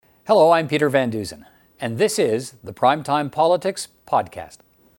Hello, I'm Peter Van Dusen, and this is the Primetime Politics Podcast.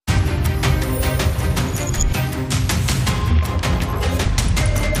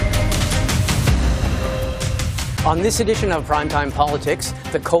 On this edition of Primetime Politics,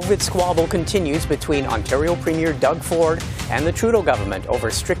 the COVID squabble continues between Ontario Premier Doug Ford and the Trudeau government over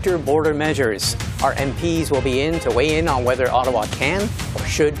stricter border measures. Our MPs will be in to weigh in on whether Ottawa can or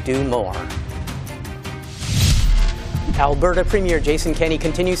should do more. Alberta Premier Jason Kenney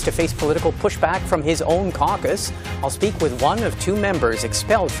continues to face political pushback from his own caucus. I'll speak with one of two members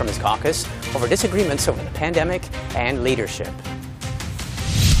expelled from his caucus over disagreements over the pandemic and leadership.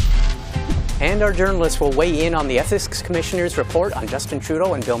 And our journalists will weigh in on the Ethics Commissioner's report on Justin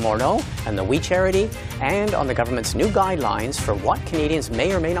Trudeau and Bill Morneau and the We Charity, and on the government's new guidelines for what Canadians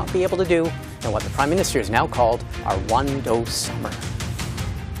may or may not be able to do and what the Prime Minister has now called our one-dose summer.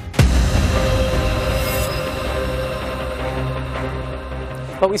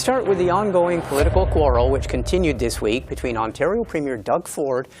 But we start with the ongoing political quarrel which continued this week between Ontario Premier Doug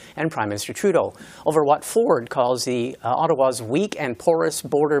Ford and Prime Minister Trudeau over what Ford calls the Ottawa's weak and porous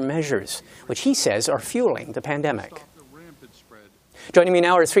border measures, which he says are fueling the pandemic. Joining me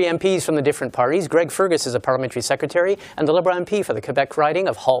now are three MPs from the different parties. Greg Fergus is a parliamentary secretary and the Liberal MP for the Quebec riding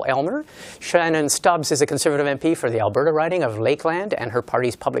of Hull-Aylmer. Shannon Stubbs is a Conservative MP for the Alberta riding of Lakeland and her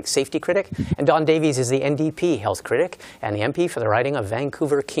party's public safety critic. And Don Davies is the NDP health critic and the MP for the riding of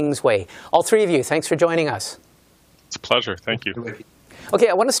Vancouver-Kingsway. All three of you, thanks for joining us. It's a pleasure. Thank you. Okay,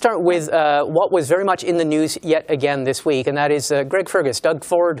 I want to start with what was very much in the news yet again this week, and that is Greg Fergus. Doug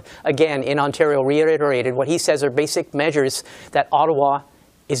Ford, again, in Ontario, reiterated what he says are basic measures that Ottawa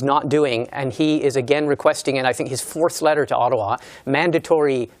is not doing, and he is again requesting, and I think his fourth letter to Ottawa,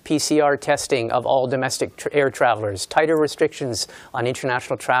 mandatory PCR testing of all domestic air travelers, tighter restrictions on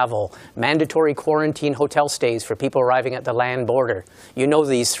international travel, mandatory quarantine hotel stays for people arriving at the land border. You know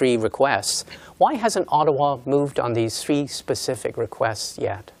these three requests. Why hasn't Ottawa moved on these three specific requests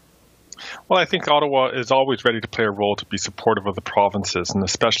yet? Well, I think Ottawa is always ready to play a role to be supportive of the provinces, and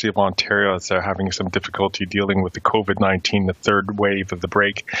especially of Ontario as they're having some difficulty dealing with the COVID-19, the third wave of the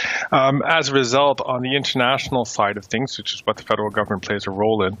break. As a result, on the international side of things, which is what the federal government plays a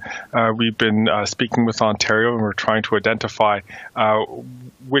role in, we've been speaking with Ontario, and we're trying to identify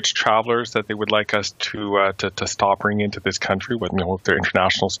which travelers that they would like us to stop bringing into this country, with, if they're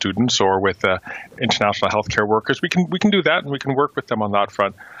international students or with international healthcare workers. We can do that, and we can work with them on that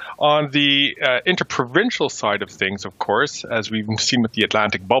front. On the interprovincial side of things, of course, as we've seen with the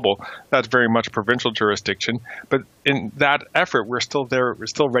Atlantic bubble, that's very much provincial jurisdiction. But in that effort, we're still there. We're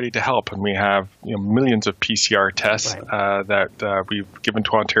still ready to help, and we have millions of PCR tests that we've given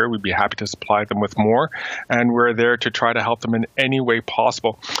to Ontario. We'd be happy to supply them with more, and we're there to try to help them in any way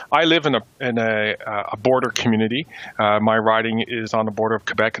possible. I live in a border community. My riding is on the border of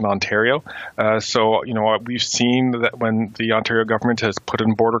Quebec and Ontario. So we've seen that when the Ontario government has put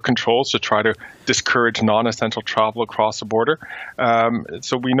in border controls to try to discourage non-essential travel across the border.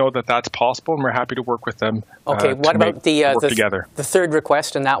 So we know that that's possible, and we're happy to work with them. Okay, what about the third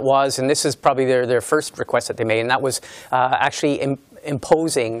request, and this is probably their first request that they made, and that was actually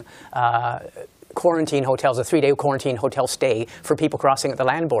imposing quarantine hotels, a 3-day quarantine hotel stay for people crossing at the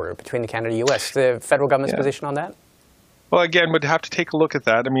land border between the Canada and the U.S. The federal government's position on that? Well, again, we'd have to take a look at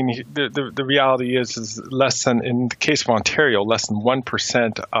that. I mean, the reality is less than, in the case of Ontario, less than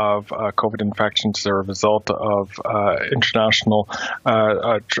 1% of COVID infections are a result of international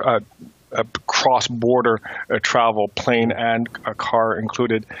cross-border travel, plane and a car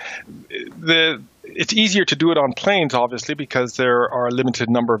included. It's easier to do it on planes, obviously, because there are a limited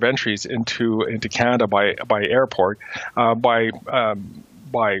number of entries into Canada by airport.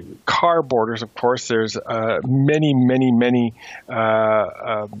 By car borders, of course, there's many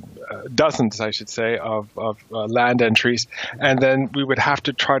dozens, I should say, of land entries. And then we would have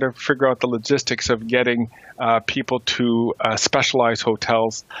to try to figure out the logistics of getting people to specialized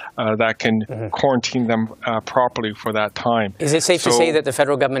hotels that can quarantine them properly for that time. Is it safe to say that the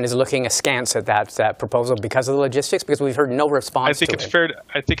federal government is looking askance at that proposal because of the logistics? Because we've heard no response I think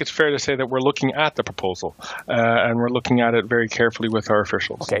it's fair to say that we're looking at the proposal, and we're looking at it very carefully with our officials.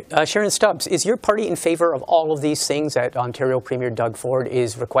 Okay. Sharon Stubbs, is your party in favour of all of these things that Ontario Premier Doug Ford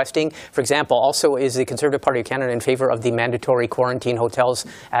is requesting? For example, also is the Conservative Party of Canada in favour of the mandatory quarantine hotels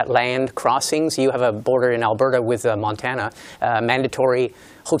at land crossings? You have a border in Alberta with Montana, mandatory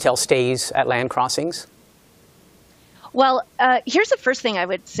hotel stays at land crossings? Well, here's the first thing I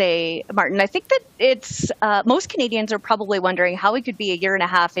would say, Martin. I think that it's most Canadians are probably wondering how it could be a year and a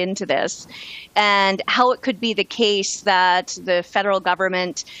half into this and how it could be the case that the federal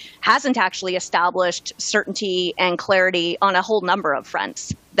government hasn't actually established certainty and clarity on a whole number of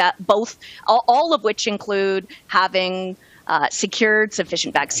fronts. that all of which include having secured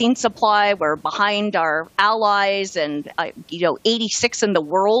sufficient vaccine supply. We're behind our allies and 86 in the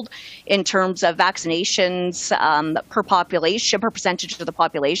world in terms of vaccinations per percentage of the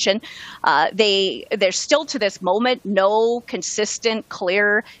population. There's still to this moment no consistent,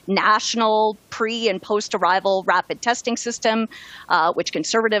 clear national pre and post arrival rapid testing system, which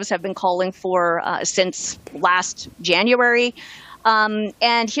Conservatives have been calling for since last January.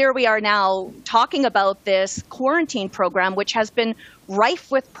 And here we are now talking about this quarantine program, which has been rife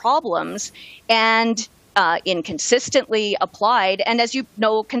with problems and inconsistently applied. And as you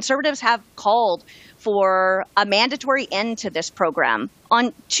know, Conservatives have called for a mandatory end to this program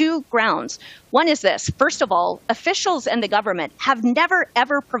on two grounds. One is this. First of all, officials and the government have never,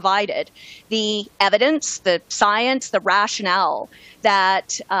 ever provided the evidence, the science, the rationale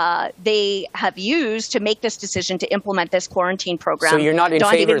that they have used to make this decision to implement this quarantine program. So you're not in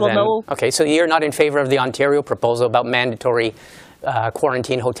favor then? Okay, so you're not in favor of the Ontario proposal about mandatory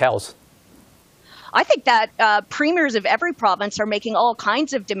quarantine hotels? I think that premiers of every province are making all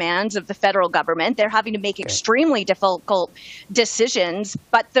kinds of demands of the federal government. They're having to make extremely difficult decisions.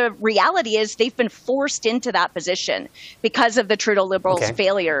 But the reality is they've been forced into that position because of the Trudeau Liberals'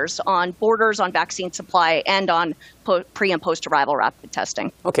 failures on borders, on vaccine supply, and on pre- and post-arrival rapid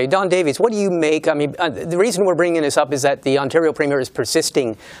testing. Okay, Don Davies, what do you make? I mean, the reason we're bringing this up is that the Ontario Premier is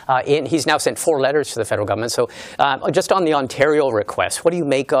persisting he's now sent 4 letters to the federal government. So just on the Ontario request, what do you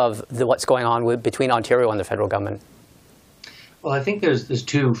make of what's going on between Ontario and the federal government? Well, I think there's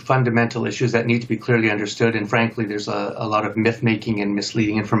 2 fundamental issues that need to be clearly understood. And frankly, there's a lot of myth-making and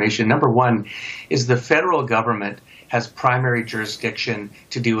misleading information. Number one is the federal government has primary jurisdiction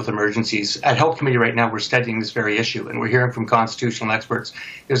to deal with emergencies. At Health Committee right now, we're studying this very issue, and we're hearing from constitutional experts.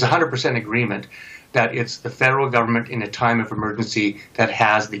 There's 100% agreement that it's the federal government in a time of emergency that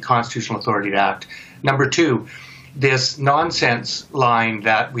has the constitutional authority to act. Number 2, this nonsense line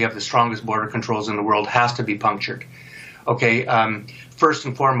that we have the strongest border controls in the world has to be punctured. Okay, first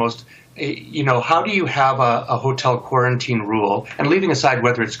and foremost, how do you have a hotel quarantine rule? And leaving aside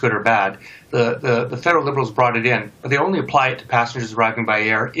whether it's good or bad, the federal Liberals brought it in, but they only apply it to passengers arriving by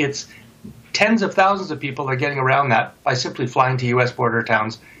air. It's tens of thousands of people are getting around that by simply flying to U.S. border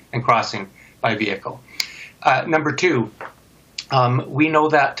towns and crossing by vehicle. Number 2, we know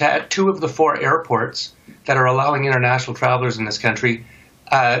that at 2 of the 4 airports that are allowing international travelers in this country,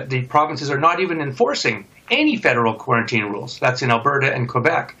 the provinces are not even enforcing any federal quarantine rules. That's in Alberta and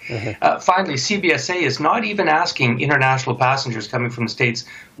Quebec. Finally, CBSA is not even asking international passengers coming from the States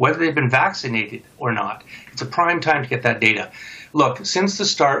whether they've been vaccinated or not. It's a prime time to get that data. Look, since the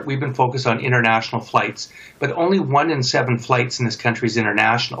start, we've been focused on international flights, but only 1 in 7 flights in this country is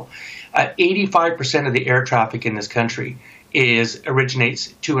international. 85% of the air traffic in this country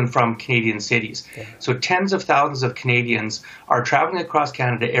originates to and from Canadian cities. So tens of thousands of Canadians are traveling across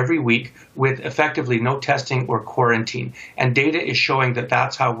Canada every week with effectively no testing or quarantine. And data is showing that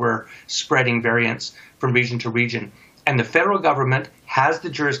that's how we're spreading variants from region to region. And the federal government has the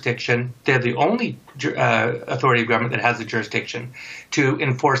jurisdiction, they're the only authority of government that has the jurisdiction to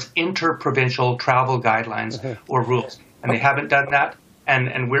enforce inter-provincial travel guidelines or rules. And they haven't done that.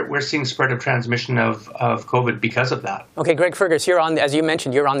 And we're seeing spread of transmission of COVID because of that. Okay, Greg Fergus, as you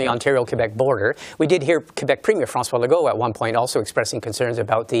mentioned, you're on the Ontario-Quebec border. We did hear Quebec Premier François Legault at one point also expressing concerns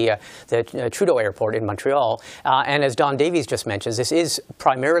about the Trudeau Airport in Montreal. And as Don Davies just mentions, this is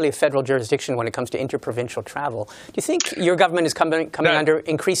primarily a federal jurisdiction when it comes to interprovincial travel. Do you think your government is coming under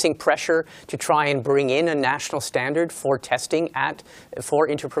increasing pressure to try and bring in a national standard for testing for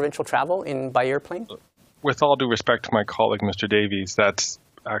interprovincial travel by airplane? With all due respect to my colleague, Mr. Davies, that's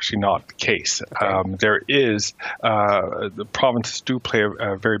actually not the case. There is, the provinces do play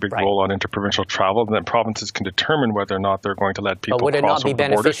a very big role on interprovincial travel, and then provinces can determine whether or not they're going to let people cross over the border. But would it not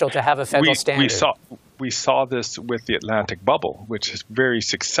be beneficial to have a federal standard? We saw this with the Atlantic bubble, which very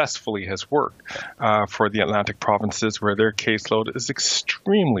successfully has worked for the Atlantic provinces where their caseload is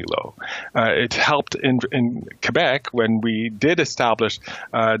extremely low. It helped in Quebec when we did establish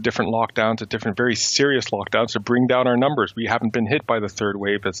different lockdowns, different very serious lockdowns to bring down our numbers. We haven't been hit by the 3rd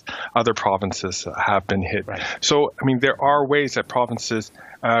wave as other provinces have been hit. Right. So, I mean, there are ways that provinces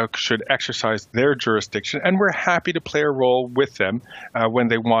should exercise their jurisdiction, and we're happy to play a role with them when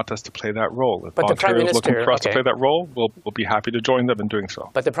they want us to play that role. If Ontario is looking for us to play that role, we'll be happy to join them in doing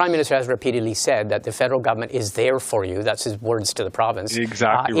so. But the Prime Minister has repeatedly said that the federal government is there for you. That's his words to the province.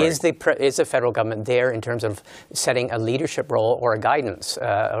 Exactly right. Is the federal government there in terms of setting a leadership role or a guidance,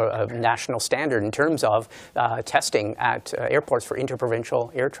 or a national standard in terms of testing at airports for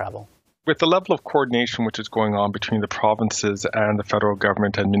interprovincial air travel? with the level of coordination which is going on between the provinces and the federal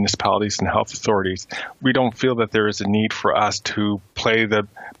government and municipalities and health authorities, we don't feel that there is a need for us to play the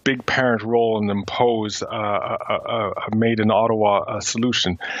big parent role and impose a made in Ottawa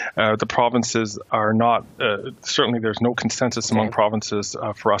solution. The provinces are not, certainly there's no consensus among provinces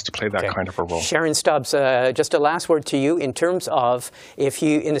for us to play that kind of a role. Sharon Stubbs, just a last word to you in terms of, if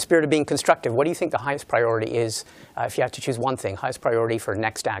you, in the spirit of being constructive, what do you think the highest priority is, if you have to choose one thing, highest priority for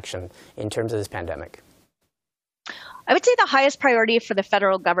next action in terms of this pandemic? I would say the highest priority for the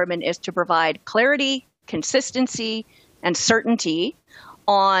federal government is to provide clarity, consistency, and certainty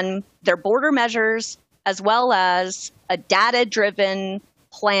on their border measures, as well as a data-driven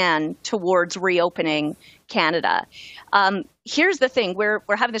plan towards reopening Canada. Here's the thing, we're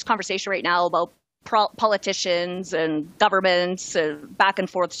having this conversation right now about politicians and governments back and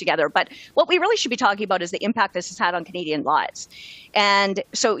forth together. But what we really should be talking about is the impact this has had on Canadian lives. And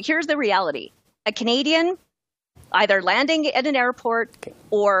so here's the reality. A Canadian either landing at an airport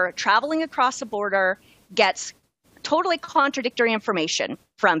or traveling across the border gets totally contradictory information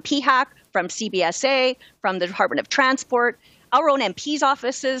from PHAC, from CBSA, from the Department of Transport, our own MPs'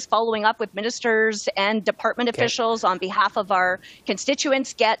 offices following up with ministers and department officials on behalf of our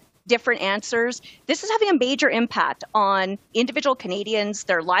constituents get different answers. This is having a major impact on individual Canadians,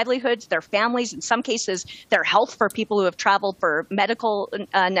 their livelihoods, their families, in some cases, their health for people who have traveled for medical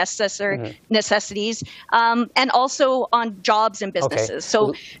necessities, and also on jobs and businesses.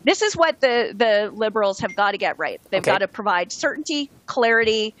 So this is what the Liberals have got to get right. They've got to provide certainty,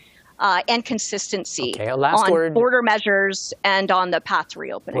 clarity, and consistency on border measures and on the path to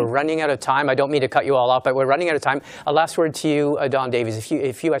reopening. We're running out of time. I don't mean to cut you all off, but we're running out of time. A last word to you, Don Davies.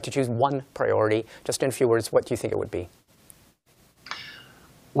 If you had to choose one priority, just in a few words, what do you think it would be?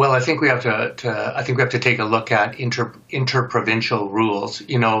 Well, I think we have to take a look at interprovincial rules.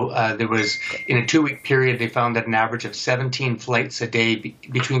 You know, there was, in a 2-week period, they found that an average of 17 flights a day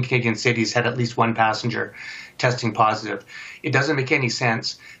between Canadian cities had at least one passenger testing positive. It doesn't make any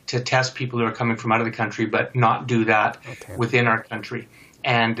sense to test people who are coming from out of the country, but not do that within our country.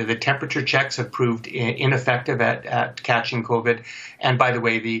 And the temperature checks have proved ineffective at catching COVID. And by the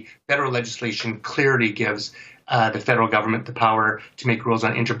way, the federal legislation clearly gives the federal government the power to make rules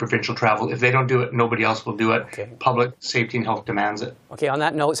on interprovincial travel. If they don't do it, nobody else will do it. Public safety and health demands it. Okay, on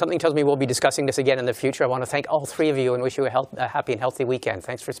that note, something tells me we'll be discussing this again in the future. I want to thank all three of you and wish you a happy and healthy weekend.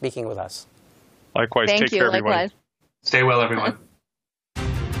 Thanks for speaking with us. Likewise. Take care, everyone. Likewise. Stay well, everyone.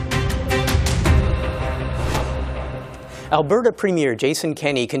 Alberta Premier Jason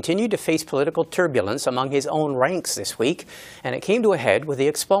Kenney continued to face political turbulence among his own ranks this week, and it came to a head with the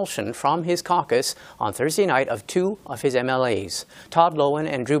expulsion from his caucus on Thursday night of 2 of his MLAs. Todd Loewen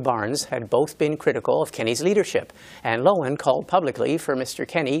and Drew Barnes had both been critical of Kenney's leadership, and Loewen called publicly for Mr.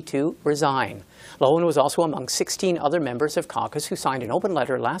 Kenney to resign. Loewen was also among 16 other members of caucus who signed an open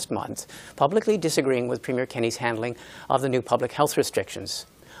letter last month, publicly disagreeing with Premier Kenney's handling of the new public health restrictions.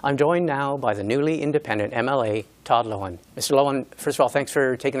 I'm joined now by the newly independent MLA, Todd Loewen. Mr. Loewen, first of all, thanks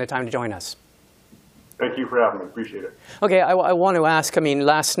for taking the time to join us. Thank you for having me. Appreciate it. Okay, I want to ask,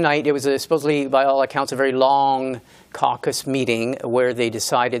 last night it was supposedly, by all accounts, a very long caucus meeting where they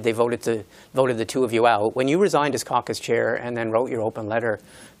decided they voted the two of you out. When you resigned as caucus chair and then wrote your open letter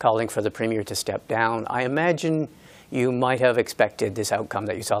calling for the Premier to step down, I imagine you might have expected this outcome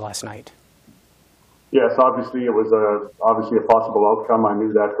that you saw last night. Yes, obviously it was a possible outcome. I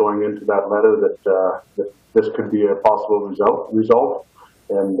knew that going into that letter that this could be a possible result,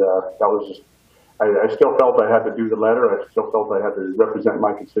 and that was just. I still felt I had to do the letter. I still felt I had to represent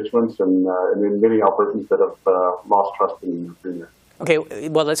my constituents and many Albertans that have lost trust in the Premier. Okay,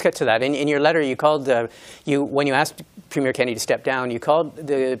 well, let's get to that. In your letter, you called when you asked Premier Kenney to step down, you called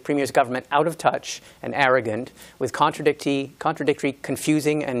the Premier's government out of touch and arrogant with contradictory,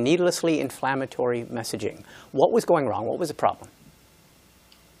 confusing, and needlessly inflammatory messaging. What was going wrong? What was the problem?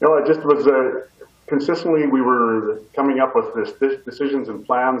 It just was consistently we were coming up with this decisions and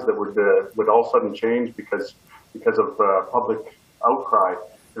plans that would all of a sudden change because of public outcry.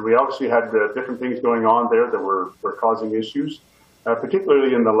 And we obviously had different things going on there that were causing issues.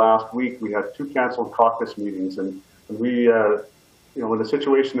 Particularly in the last week, we had 2 canceled caucus meetings, and we, in the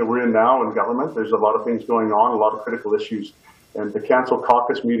situation that we're in now in government, there's a lot of things going on, a lot of critical issues, and the canceled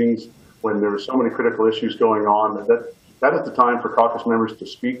caucus meetings, when there were so many critical issues going on, that is the time for caucus members to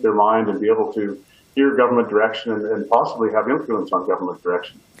speak their mind and be able to hear government direction and possibly have influence on government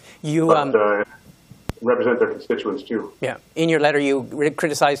direction. Represent their constituents too. Yeah. In your letter, you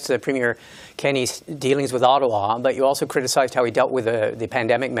criticized Premier Kenney's dealings with Ottawa, but you also criticized how he dealt with the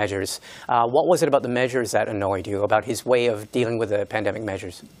pandemic measures. What was it about the measures that annoyed you, about his way of dealing with the pandemic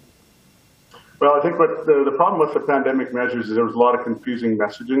measures? Well, I think what the problem with the pandemic measures is there was a lot of confusing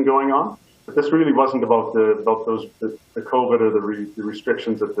messaging going on. But this really wasn't about the COVID or the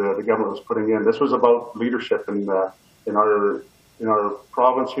restrictions that the government was putting in. This was about leadership in our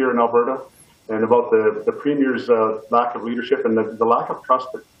province here in Alberta, and about the Premier's lack of leadership and the lack of trust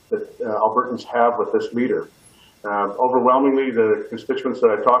that Albertans have with this leader. Overwhelmingly, the constituents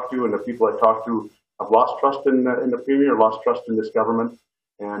that I talked to and the people I talked to have lost trust in the Premier, lost trust in this government.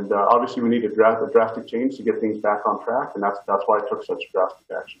 And obviously, we need a drastic change to get things back on track, and that's why I took such drastic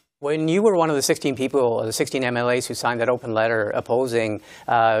action. When you were one of the 16 people, the 16 MLAs who signed that open letter opposing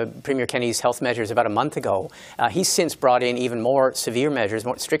Premier Kenney's health measures about a month ago, he's since brought in even more severe measures,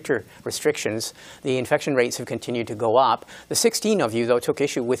 more stricter restrictions. The infection rates have continued to go up. The 16 of you, though, took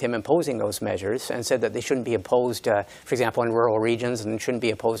issue with him imposing those measures and said that they shouldn't be imposed, for example, in rural regions, and shouldn't be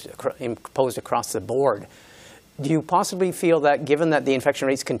imposed across the board. Do you possibly feel that, given that the infection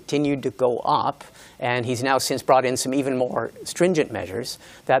rates continued to go up, and he's now since brought in some even more stringent measures,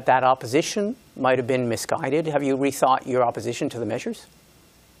 that opposition might have been misguided? Have you rethought your opposition to the measures?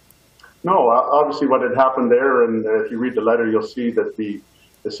 No, obviously what had happened there, and if you read the letter, you'll see that the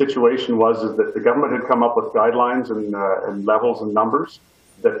situation was that the government had come up with guidelines and levels and numbers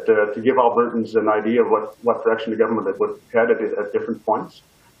that to give Albertans an idea of what direction the government would head at different points.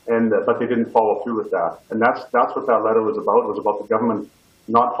 But they didn't follow through with that. And that's what that letter was about. It was about the government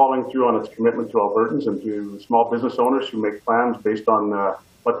not following through on its commitment to Albertans and to small business owners who make plans based on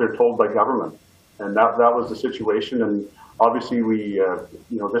what they're told by government. And that was the situation. And obviously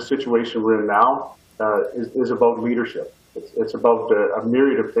this situation we're in now is about leadership. It's about a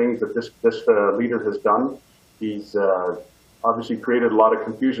myriad of things that this leader has done. He's obviously created a lot of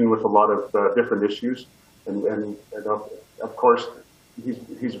confusion with a lot of different issues. And of course,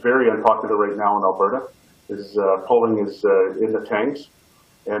 he's very unpopular right now in Alberta. His polling is in the tanks,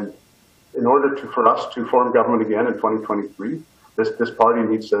 and in order for us to form government again in 2023, this party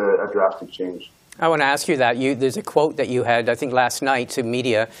needs a drastic change. I want to ask you that. There's a quote that you had, I think, last night to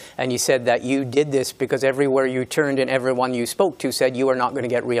media, and you said that you did this because everywhere you turned and everyone you spoke to said you are not going to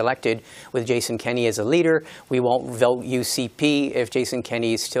get reelected with Jason Kenney as a leader. We won't vote UCP if Jason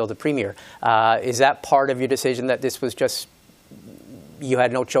Kenney is still the Premier. Is that part of your decision, that this was just you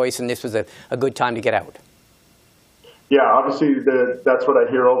had no choice and this was a good time to get out? Yeah, obviously that's what I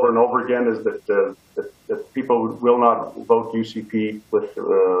hear over and over again, is that people will not vote UCP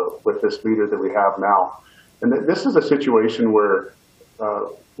with this leader that we have now. And this is a situation where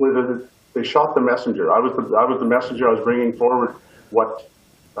they shot the messenger. I was the messenger. I was bringing forward what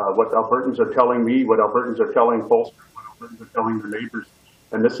Albertans are telling me, what Albertans are telling Polster, what Albertans are telling their neighbors.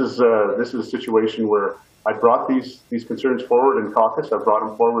 And this is a situation where I brought these concerns forward in caucus. I brought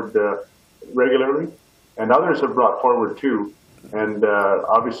them forward regularly, and others have brought forward too. And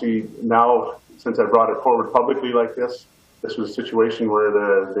obviously now, since I brought it forward publicly like this was a situation where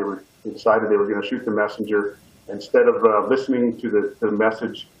they decided they were going to shoot the messenger instead of listening to the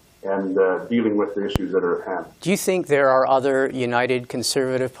message and dealing with the issues that are at hand. Do you think there are other United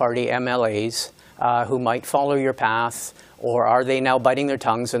Conservative Party MLAs who might follow your path? Or are they now biting their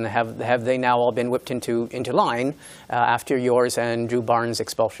tongues, and have they now all been whipped into line after yours and Drew Barnes'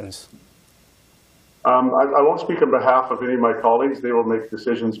 expulsions? I won't speak on behalf of any of my colleagues. They will make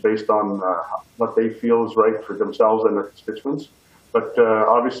decisions based on what they feel is right for themselves and their constituents. But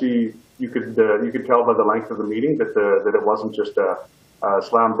obviously, you could tell by the length of the meeting that it wasn't just a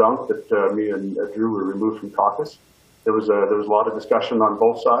slam dunk that me and Drew were removed from caucus. There was a lot of discussion on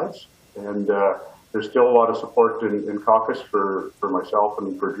both sides, and there's still a lot of support in caucus for myself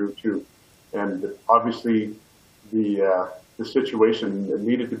and for Drew too. And obviously, the situation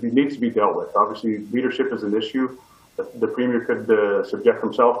needs to be dealt with. Obviously, leadership is an issue. The Premier could subject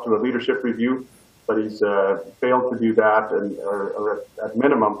himself to a leadership review, but he's failed to do that, or at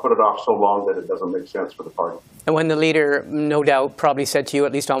minimum put it off so long that it doesn't make sense for the party. And when the leader, no doubt, probably said to you,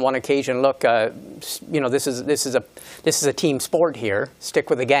 at least on one occasion, look, this is a team sport here. Stick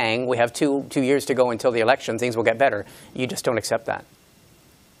with the gang. We have two years to go until the election. Things will get better. You just don't accept that.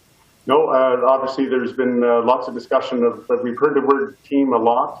 No, obviously there's been lots of discussion we've heard the word team a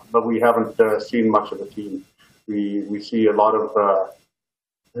lot, but we haven't seen much of a team. We see a lot of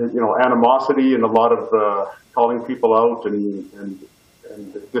animosity and a lot of calling people out and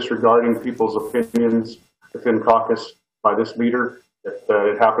disregarding people's opinions within caucus by this leader.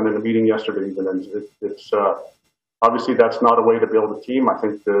 It happened in a meeting yesterday even, and it's obviously that's not a way to build a team. I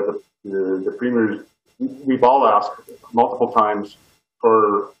think the Premier, we've all asked multiple times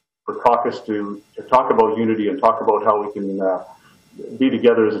for caucus to talk about unity and talk about how we can be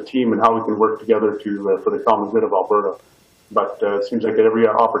together as a team and how we can work together for the common good of Alberta. But it seems like at every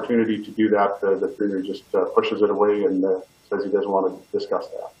opportunity to do that, the Premier just pushes it away and says he doesn't want to discuss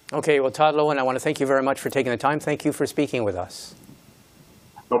that. Okay, well, Todd Loewen, I want to thank you very much for taking the time. Thank you for speaking with us.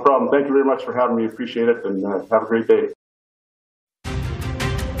 No problem. Thank you very much for having me. Appreciate it, and have a great day.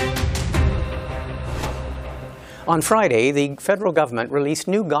 On Friday, the federal government released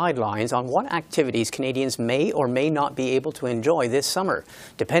new guidelines on what activities Canadians may or may not be able to enjoy this summer,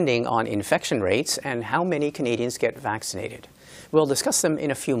 depending on infection rates and how many Canadians get vaccinated. We'll discuss them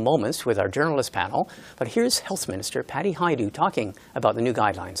in a few moments with our journalist panel, but here's Health Minister Patty Hajdu talking about the new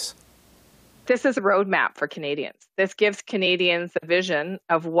guidelines. This is a roadmap for Canadians. This gives Canadians a vision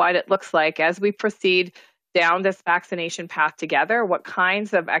of what it looks like as we proceed down this vaccination path together, what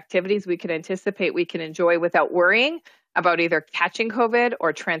kinds of activities we can anticipate we can enjoy without worrying about either catching COVID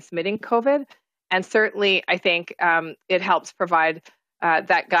or transmitting COVID. And certainly, I think it helps provide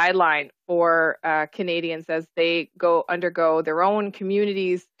that guideline for Canadians as they undergo their own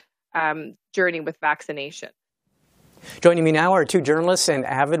community's journey with vaccination. Joining me now are two journalists and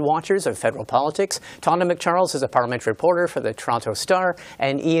avid watchers of federal politics. Tonda McCharles is a parliamentary reporter for the Toronto Star,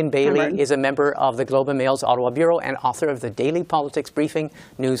 and Ian Bailey is a member of the Globe and Mail's Ottawa Bureau and author of the Daily Politics Briefing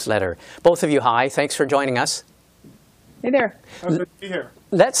newsletter. Both of you, hi. Thanks for joining us. Hey there. Good to be here.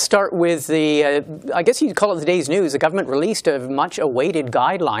 Let's start with the, I guess you'd call it the day's news. The government released a much awaited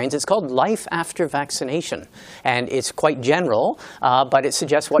guidelines. It's called Life After Vaccination. And it's quite general, but it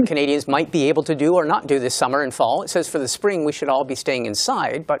suggests what Canadians might be able to do or not do this summer and fall. It says for the spring we should all be staying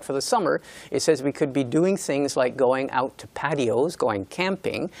inside, but for the summer it says we could be doing things like going out to patios, going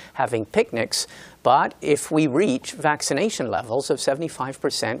camping, having picnics. But if we reach vaccination levels of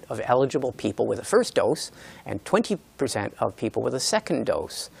 75% of eligible people with a first dose and 20% of people with a second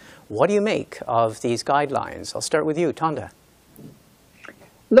dose, what do you make of these guidelines? I'll start with you, Tonda.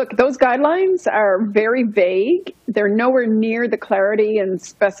 Look, those guidelines are very vague. They're nowhere near the clarity and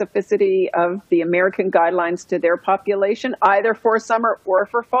specificity of the American guidelines to their population, either for summer or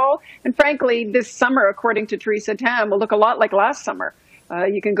for fall. And frankly, this summer, according to Theresa Tam, will look a lot like last summer.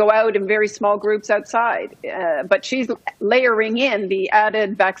 You can go out in very small groups outside, but she's layering in the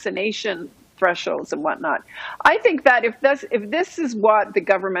added vaccination thresholds and whatnot. I think that if this is what the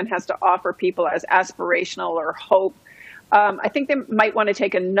government has to offer people as aspirational or hope, I think they might want to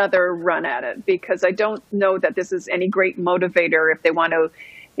take another run at it, because I don't know that this is any great motivator if they want to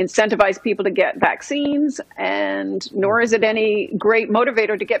incentivize people to get vaccines, and nor is it any great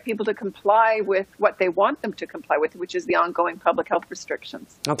motivator to get people to comply with what they want them to comply with, which is the ongoing public health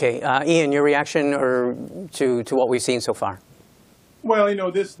restrictions. Okay, Ian, your reaction to what we've seen so far? Well, you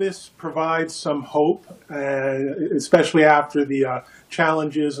know, this provides some hope, especially after the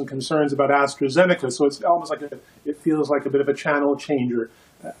challenges and concerns about AstraZeneca. So it's almost like it feels like a bit of a channel changer.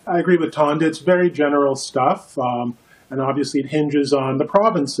 I agree with Tonda. It's very general stuff. And obviously it hinges on the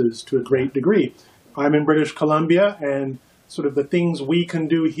provinces to a great degree. I'm in British Columbia, and sort of the things we can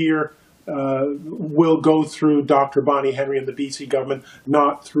do here will go through Dr. Bonnie Henry and the BC government,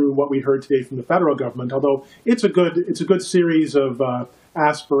 not through what we heard today from the federal government, although it's a good series of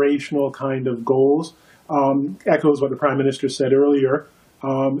aspirational kind of goals. Echoes what the Prime Minister said earlier.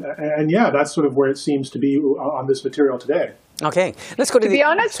 And yeah, that's sort of where it seems to be on this material today. Okay, let's go to be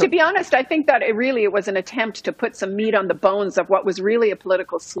honest, I think that it was an attempt to put some meat on the bones of what was really a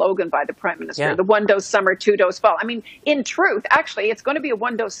political slogan by the Prime Minister, the 1-dose summer, 2-dose fall. I mean, in truth, actually, it's going to be a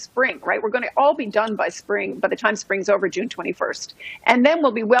 1-dose spring, right? We're going to all be done by the time spring's over, June 21st. And then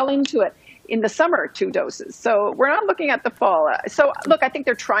we'll be well into it in the summer, 2 doses. So we're not looking at the fall. So look, I think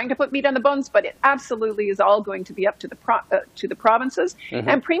they're trying to put meat on the bones, but it absolutely is all going to be up to the provinces. Mm-hmm.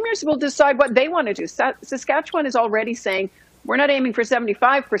 And premiers will decide what they want to do. Saskatchewan is already saying, we're not aiming for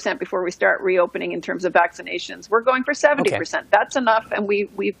 75% before we start reopening in terms of vaccinations. We're going for 70%. Okay. That's enough, and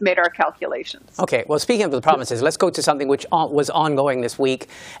we've made our calculations. Okay. Well, speaking of the provinces, let's go to something which was ongoing this week.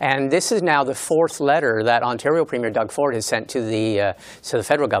 And this is now the 4th letter that Ontario Premier Doug Ford has sent to the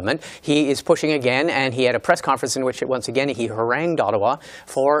federal government. He is pushing again, and he had a press conference in which, once again, he harangued Ottawa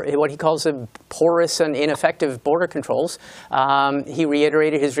for what he calls a porous and ineffective border controls. He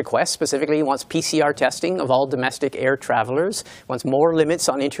reiterated his request. Specifically, he wants PCR testing of all domestic air travelers. He wants more limits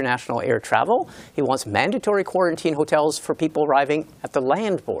on international air travel. He wants mandatory quarantine hotels for people arriving at the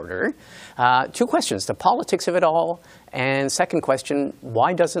land border. 2 questions, the politics of it all, and second question,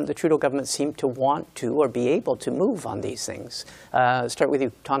 why doesn't the Trudeau government seem to want to or be able to move on these things? Start with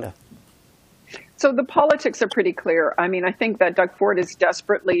you, Tonda. So the politics are pretty clear. I mean, I think that Doug Ford is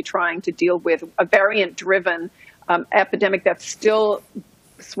desperately trying to deal with a variant-driven epidemic that's still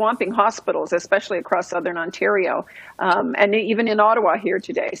swamping hospitals, especially across southern Ontario, and even in Ottawa here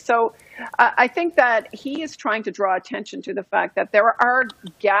today. So I think that he is trying to draw attention to the fact that there are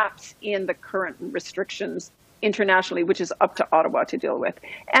gaps in the current restrictions internationally, which is up to Ottawa to deal with.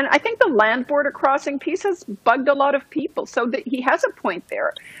 And I think the land border crossing piece has bugged a lot of people. So he has a point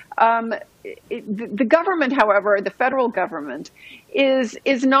there. The government, however, the federal government, is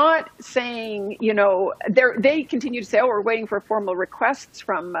not saying, they continue to say, oh, we're waiting for formal requests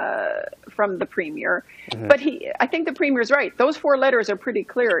from the Premier. Mm-hmm. But I think the Premier is right. Those 4 letters are pretty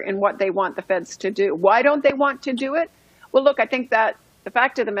clear in what they want the feds to do. Why don't they want to do it? Well, look, I think that the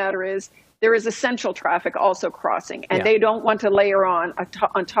fact of the matter is there is essential traffic also crossing, and they don't want to layer on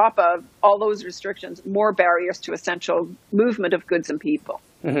top of all those restrictions more barriers to essential movement of goods and people.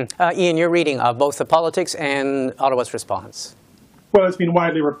 Mm-hmm. Ian, you're reading both the Politics and Ottawa's response. Well, it's been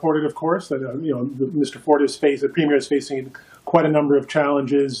widely reported, of course, that Mr. Ford the Premier is facing quite a number of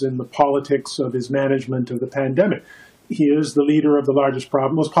challenges in the politics of his management of the pandemic. He is the leader of the largest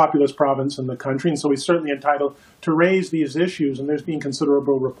most populous province in the country, and so he's certainly entitled to raise these issues. And there's been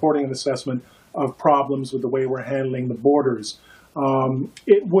considerable reporting and assessment of problems with the way we're handling the borders.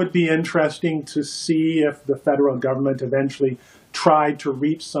 It would be interesting to see if the federal government eventually tried to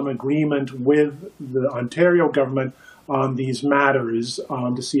reach some agreement with the Ontario government on these matters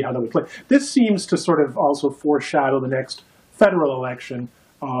to see how that would play. This seems to sort of also foreshadow the next federal election,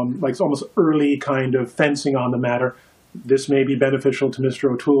 like almost early kind of fencing on the matter. This may be beneficial to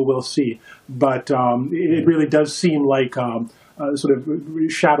Mr. O'Toole, we'll see. But it really does seem like sort of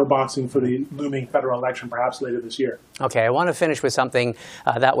shadow boxing for the looming federal election perhaps later this year. Okay, I want to finish with something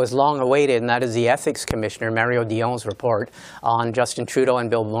that was long awaited, and that is the Ethics Commissioner, Mario Dion's report on Justin Trudeau and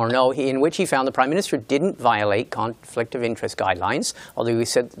Bill Morneau, in which he found the Prime Minister didn't violate conflict of interest guidelines, although he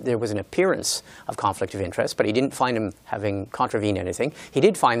said there was an appearance of conflict of interest, but he didn't find him having contravened anything. He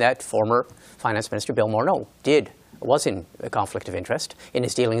did find that former Finance Minister Bill Morneau was in a conflict of interest in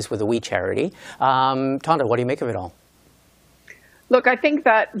his dealings with the We Charity. Tonda, what do you make of it all? Look, I think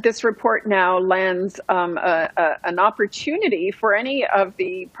that this report now lands an opportunity for any of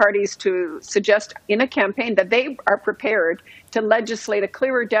the parties to suggest in a campaign that they are prepared to legislate a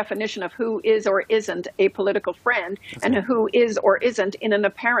clearer definition of who is or isn't a political friend and who is or isn't in an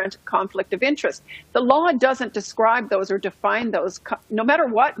apparent conflict of interest. The law doesn't describe those or define those, no matter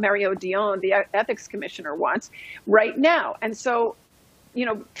what Mario Dion, the Ethics Commissioner, wants right now. And so,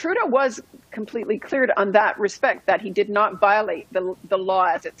 Trudeau was completely cleared on that respect, that he did not violate the law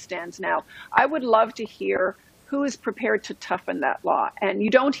as it stands now. I would love to hear who is prepared to toughen that law. And you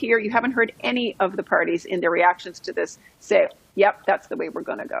haven't heard any of the parties in their reactions to this say, yep, that's the way we're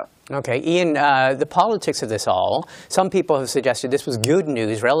going to go. Okay, Ian, the politics of this all, some people have suggested this was good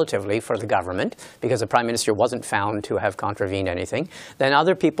news relatively for the government because the Prime Minister wasn't found to have contravened anything. Then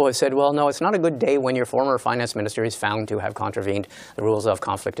other people have said, well, no, it's not a good day when your former Finance Minister is found to have contravened the rules of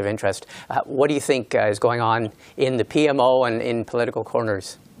conflict of interest. What do you think is going on in the PMO and in political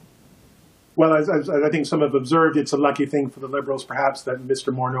corners? Well, as I think some have observed, it's a lucky thing for the Liberals, perhaps, that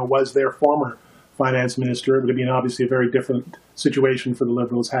Mr. Morneau was their former finance minister. It would have been obviously a very different situation for the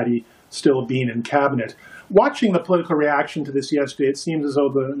Liberals had he still been in cabinet. Watching the political reaction to this yesterday, it seems as though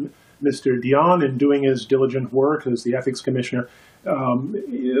Mr. Dion, in doing his diligent work as the ethics commissioner,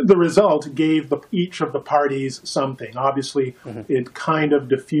 the result gave each of the parties something. Obviously, it kind of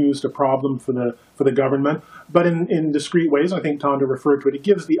diffused a problem for the government, but in discrete ways, I think Tonda referred to it, it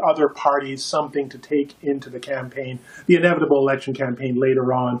gives the other parties something to take into the campaign, the inevitable election campaign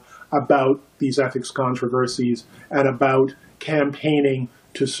later on, about these ethics controversies and about campaigning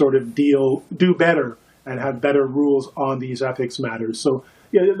to sort of do better and have better rules on these ethics matters. So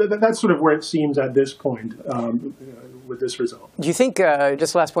yeah, that's sort of where it seems at this point with this result. Do you think,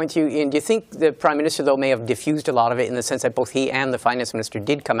 just last point to you, Ian, do you think the Prime Minister, though, may have diffused a lot of it in the sense that both he and the Finance Minister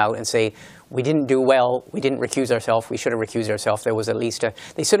did come out and say, we didn't do well, we didn't recuse ourselves, we should have recused ourselves. There was at least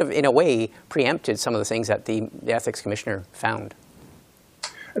they sort of, in a way, preempted some of the things that the Ethics Commissioner found.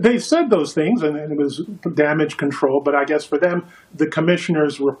 They've said those things, and it was damage control, but I guess for them, the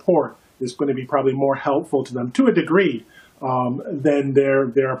Commissioner's report is going to be probably more helpful to them, to a degree, than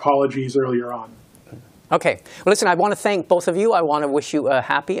their apologies earlier on. Okay. Well, listen, I want to thank both of you. I want to wish you a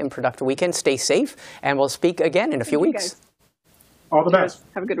happy and productive weekend. Stay safe, and we'll speak again in a few weeks. Guys. All the best.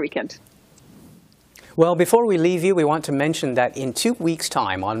 Have a good weekend. Well, before we leave you, we want to mention that in 2 weeks'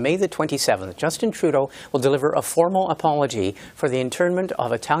 time, on May the 27th, Justin Trudeau will deliver a formal apology for the internment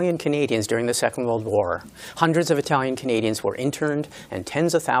of Italian Canadians during the Second World War. Hundreds of Italian Canadians were interned, and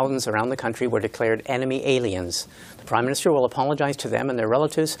tens of thousands around the country were declared enemy aliens. The Prime Minister will apologize to them and their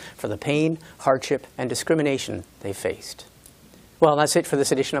relatives for the pain, hardship, and discrimination they faced. Well, that's it for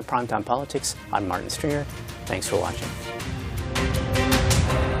this edition of Primetime Politics. I'm Martin Stringer. Thanks for watching.